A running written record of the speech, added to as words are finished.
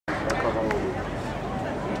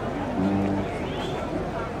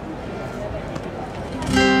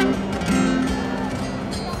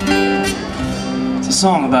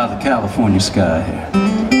song about the California sky here.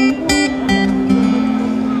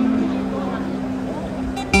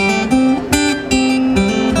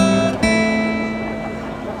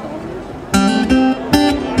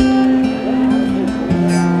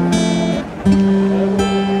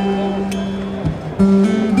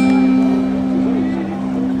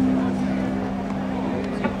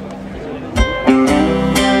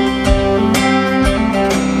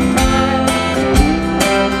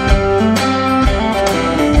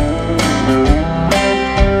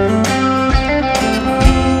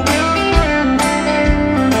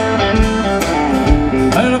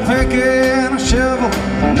 And a shovel,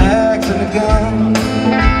 an axe and a gun,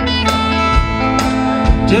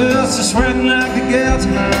 just a sweating like the gals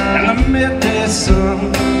in the midday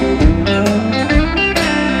sun.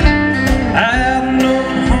 Out in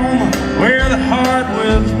Oklahoma where the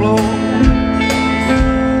hardwoods blow,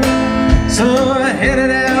 so I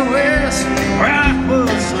headed out west where I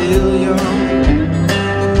was still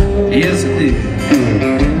young. Yes, I did.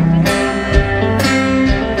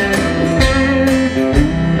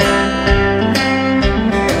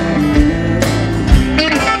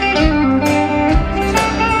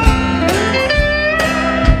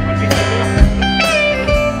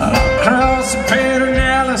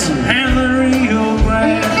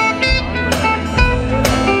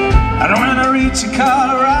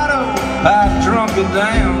 Colorado, I drunk it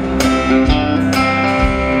down.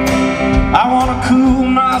 I wanna cool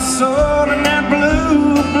my soul in that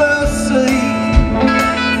blue blood sea.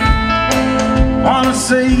 Wanna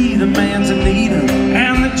see the manzanita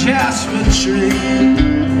and the jasper tree.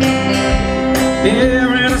 Yeah,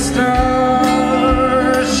 when the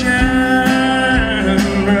stars shine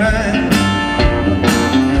bright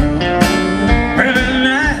every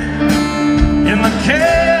night in the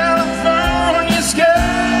California sky.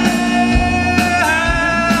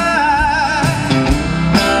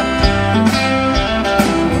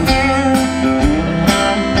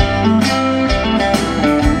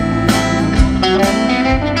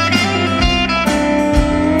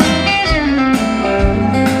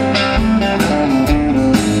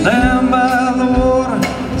 Down by the water,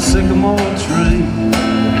 sycamore tree,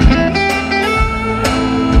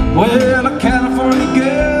 well, a California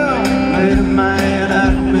girl made a man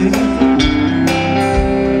out of me.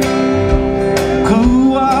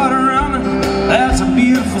 Cool water running, that's a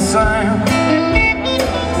beautiful sound.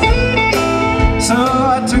 So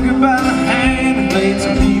I took her by the hand and made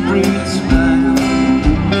some deep roots down.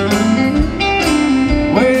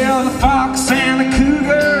 Well, the fox and the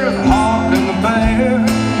cougar, the hawk and the bear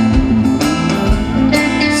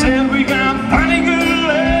said we got plenty good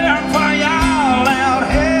land for y'all out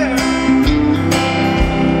here.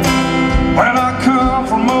 Well, I come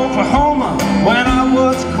from Oklahoma when I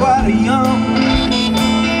was quite young.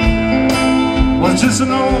 Was just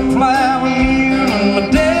an old plowing mule and my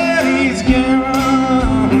daddy's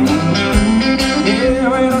gun. Yeah,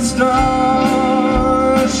 when the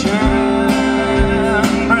stars shine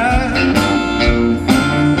bright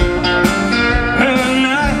every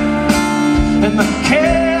night in the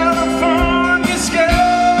California sky.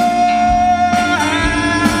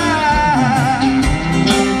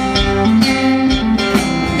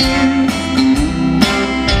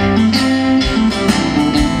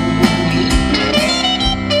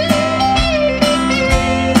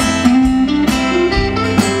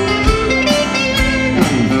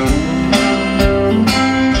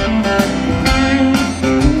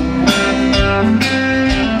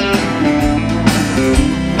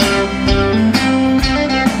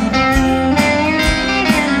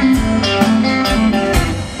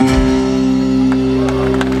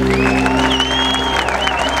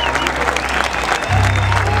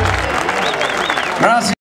 Gracias.